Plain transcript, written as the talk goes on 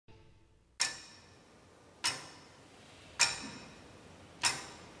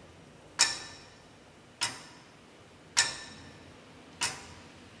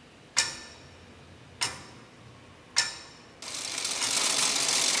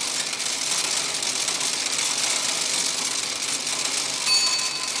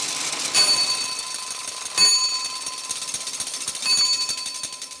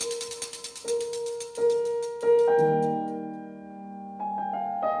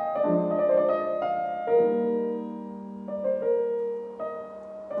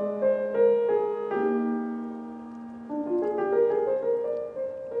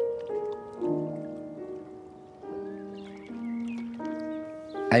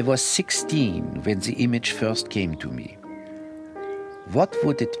I was 16 when the image first came to me. What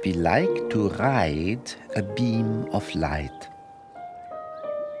would it be like to ride a beam of light?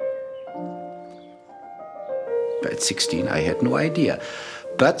 At 16, I had no idea.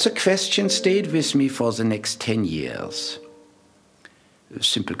 But the question stayed with me for the next 10 years.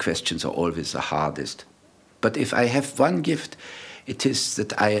 Simple questions are always the hardest. But if I have one gift, it is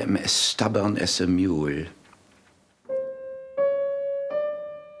that I am as stubborn as a mule.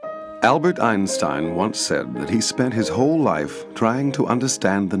 Albert Einstein once said that he spent his whole life trying to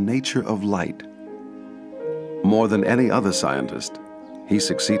understand the nature of light. More than any other scientist, he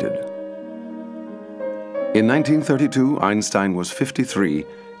succeeded. In 1932, Einstein was 53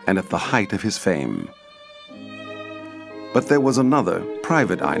 and at the height of his fame. But there was another,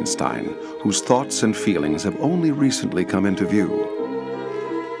 private Einstein, whose thoughts and feelings have only recently come into view.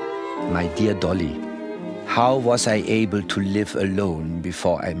 My dear Dolly, how was I able to live alone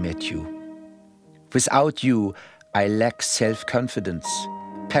before I met you? Without you, I lack self-confidence,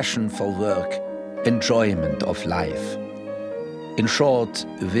 passion for work, enjoyment of life. In short,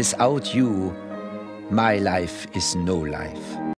 without you, my life is no life.